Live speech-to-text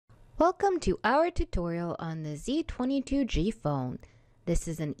Welcome to our tutorial on the Z22G phone. This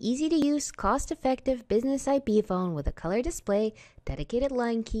is an easy-to-use, cost-effective business IP phone with a color display, dedicated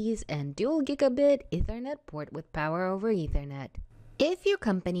line keys, and dual Gigabit Ethernet port with power over Ethernet. If your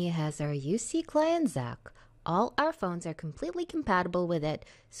company has our UC client ZAC, all our phones are completely compatible with it,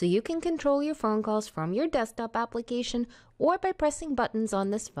 so you can control your phone calls from your desktop application or by pressing buttons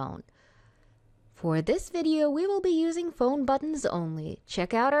on this phone. For this video, we will be using phone buttons only.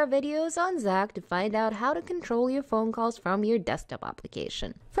 Check out our videos on ZAC to find out how to control your phone calls from your desktop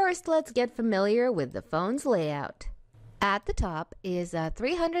application. First, let's get familiar with the phone's layout. At the top is a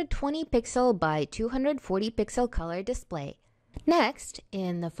 320 pixel by 240 pixel color display. Next,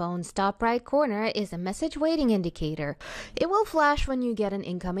 in the phone's top right corner is a message waiting indicator. It will flash when you get an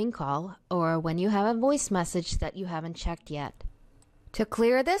incoming call or when you have a voice message that you haven't checked yet. To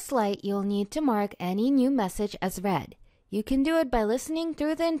clear this light, you'll need to mark any new message as read. You can do it by listening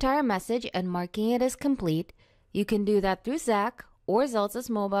through the entire message and marking it as complete. You can do that through ZAC or Zultys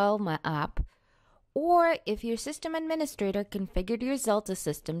mobile app, or if your system administrator configured your Zultys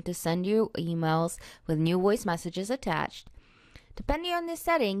system to send you emails with new voice messages attached. Depending on this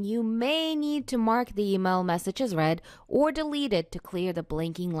setting, you may need to mark the email message as read or delete it to clear the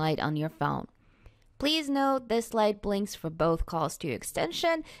blinking light on your phone. Please note this light blinks for both calls to your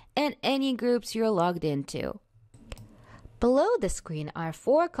extension and any groups you're logged into. Below the screen are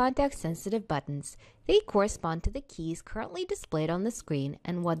 4 context-sensitive buttons. They correspond to the keys currently displayed on the screen,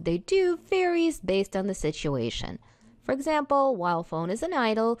 and what they do varies based on the situation. For example, while phone is in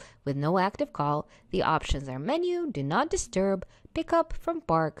idle with no active call, the options are menu, do not disturb, pick up from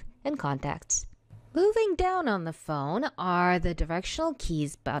park, and contacts. Moving down on the phone are the directional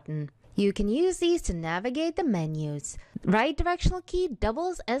keys button. You can use these to navigate the menus. Right directional key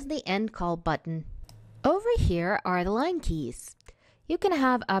doubles as the end call button. Over here are the line keys. You can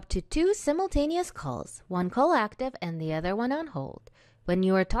have up to 2 simultaneous calls, one call active and the other one on hold. When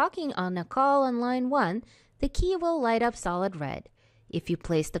you are talking on a call on line 1, the key will light up solid red. If you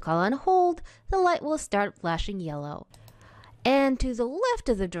place the call on hold, the light will start flashing yellow. And to the left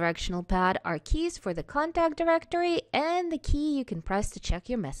of the directional pad are keys for the contact directory and the key you can press to check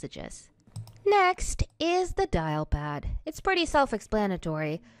your messages. Next is the dial pad. It's pretty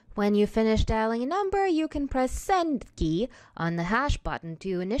self-explanatory. When you finish dialing a number, you can press send key on the hash button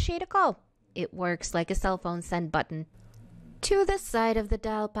to initiate a call. It works like a cell phone send button. To the side of the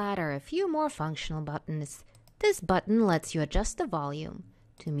dial pad are a few more functional buttons. This button lets you adjust the volume.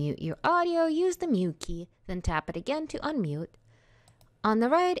 To mute your audio, use the mute key, then tap it again to unmute. On the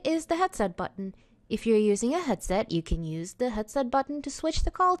right is the headset button. If you're using a headset, you can use the headset button to switch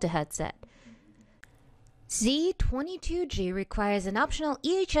the call to headset. Z22G requires an optional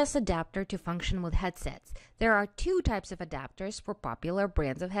EHS adapter to function with headsets. There are 2 types of adapters for popular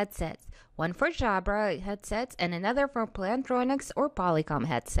brands of headsets, one for Jabra headsets and another for Plantronics or Polycom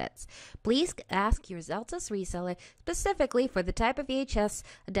headsets. Please ask your Zultys reseller specifically for the type of EHS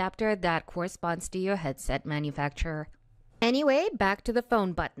adapter that corresponds to your headset manufacturer. Anyway, back to the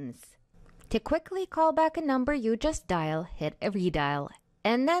phone buttons. To quickly call back a number you just dial, hit a redial,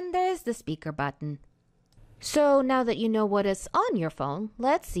 and then there's the speaker button. So now that you know what is on your phone,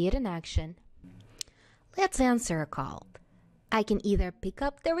 let's see it in action. Let's answer a call. I can either pick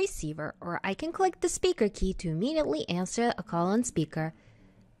up the receiver or I can click the speaker key to immediately answer a call on speaker.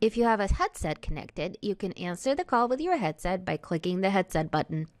 If you have a headset connected, you can answer the call with your headset by clicking the headset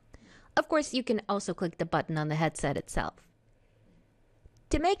button. Of course, you can also click the button on the headset itself.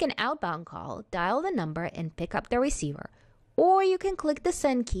 To make an outbound call, dial the number and pick up the receiver. Or you can click the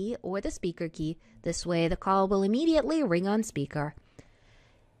send key or the speaker key. This way the call will immediately ring on speaker.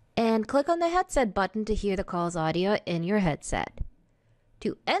 And click on the headset button to hear the call's audio in your headset.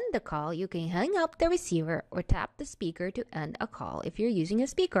 To end the call, you can hang up the receiver or tap the speaker to end a call if you're using a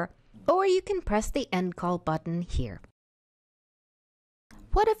speaker. Or you can press the end call button here.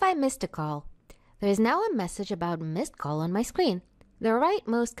 What if I missed a call? There is now a message about missed call on my screen. The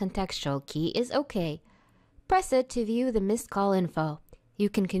rightmost contextual key is OK. Press it to view the missed call info. You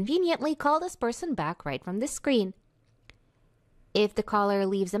can conveniently call this person back right from this screen. If the caller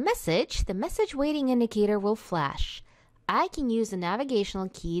leaves a message, the message waiting indicator will flash. I can use the navigational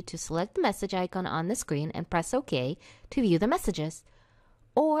key to select the message icon on the screen and press OK to view the messages.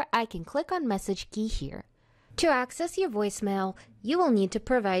 Or I can click on message key here. To access your voicemail, you will need to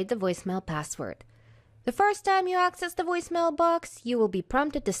provide the voicemail password. The first time you access the voicemail box, you will be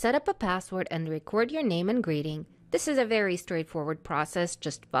prompted to set up a password and record your name and greeting. This is a very straightforward process.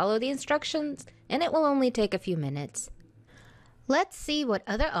 Just follow the instructions and it will only take a few minutes. Let's see what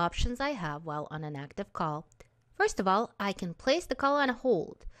other options I have while on an active call. First of all, I can place the call on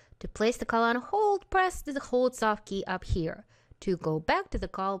hold. To place the call on hold, press the hold soft key up here. To go back to the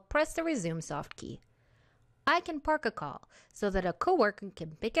call, press the resume soft key. I can park a call so that a coworker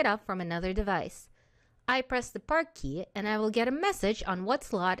can pick it up from another device. I press the park key and I will get a message on what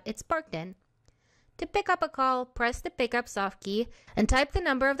slot it's parked in. To pick up a call, press the pickup soft key and type the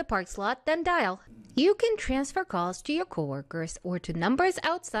number of the park slot, then dial. You can transfer calls to your coworkers or to numbers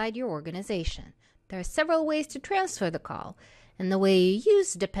outside your organization. There are several ways to transfer the call, and the way you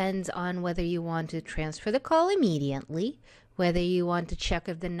use depends on whether you want to transfer the call immediately, whether you want to check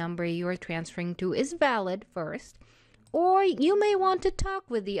if the number you are transferring to is valid first, or you may want to talk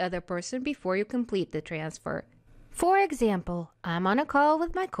with the other person before you complete the transfer. For example, I'm on a call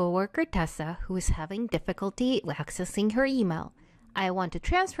with my coworker Tessa, who is having difficulty accessing her email. I want to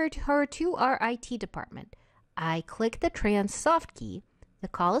transfer her to our IT department. I click the trans soft key. The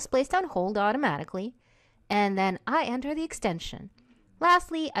call is placed on hold automatically, and then I enter the extension.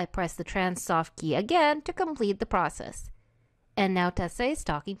 Lastly, I press the trans soft key again to complete the process. And now Tessa is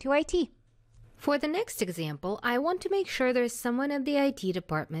talking to IT. For the next example, I want to make sure there's someone at the IT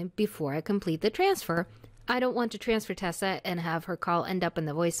department before I complete the transfer. I don't want to transfer Tessa and have her call end up in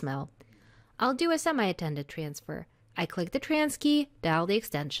the voicemail. I'll do a semi-attended transfer. I click the trans key, dial the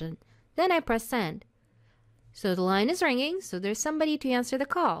extension, then I press send. So the line is ringing, so there's somebody to answer the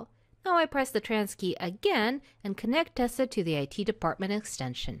call. Now I press the trans key again and connect Tessa to the IT department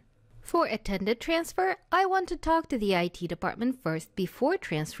extension. For attended transfer, I want to talk to the IT department first before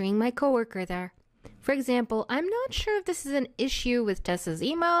transferring my coworker there. For example, I'm not sure if this is an issue with Tessa's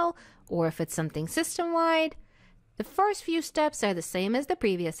email or if it's something system-wide. The first few steps are the same as the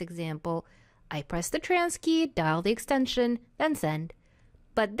previous example. I press the trans key, dial the extension, then send.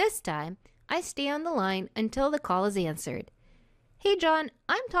 But this time, I stay on the line until the call is answered. Hey John,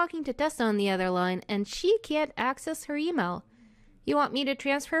 I'm talking to Tessa on the other line and she can't access her email. You want me to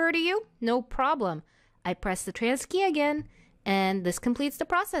transfer her to you? No problem. I press the trans key again and this completes the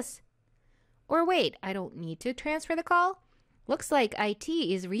process. Or wait, I don't need to transfer the call? Looks like IT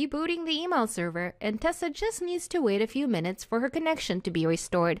is rebooting the email server and Tessa just needs to wait a few minutes for her connection to be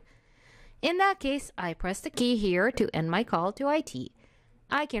restored. In that case, I press the key here to end my call to IT.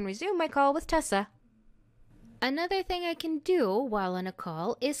 I can resume my call with Tessa. Another thing I can do while on a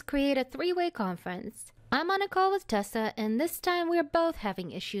call is create a three-way conference. I'm on a call with Tessa and this time we're both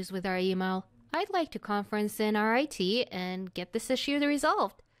having issues with our email. I'd like to conference in our IT and get this issue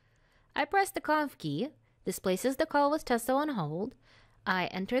resolved. I press the conf key. This places the call with Tessa on hold. I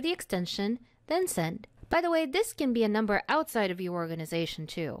enter the extension, then send. By the way, this can be a number outside of your organization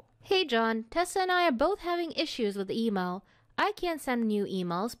too. Hey John, Tessa and I are both having issues with email. I can't send new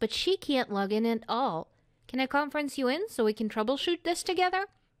emails, but she can't log in at all. Can I conference you in so we can troubleshoot this together?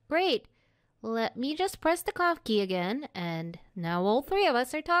 Great. Let me just press the conf key again, and now all three of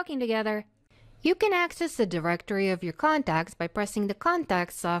us are talking together. You can access the directory of your contacts by pressing the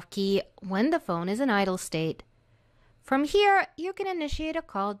contact soft key when the phone is in idle state. From here, you can initiate a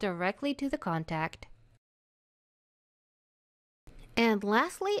call directly to the contact. And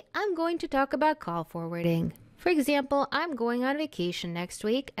lastly, I'm going to talk about call forwarding. For example, I'm going on vacation next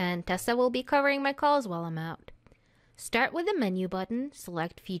week and Tessa will be covering my calls while I'm out. Start with the menu button,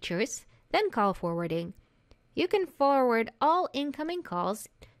 select Features, then Call Forwarding. You can forward all incoming calls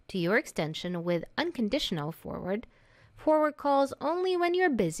to your extension with unconditional forward calls only when you're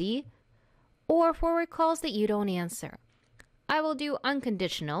busy, or forward calls that you don't answer. I will do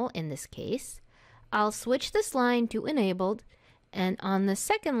unconditional in this case. I'll switch this line to enabled, and on the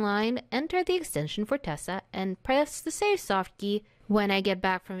second line, enter the extension for Tessa and press the Save soft key. When I get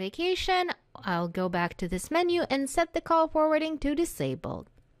back from vacation, I'll go back to this menu and set the call forwarding to disabled.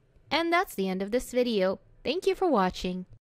 And that's the end of this video. Thank you for watching.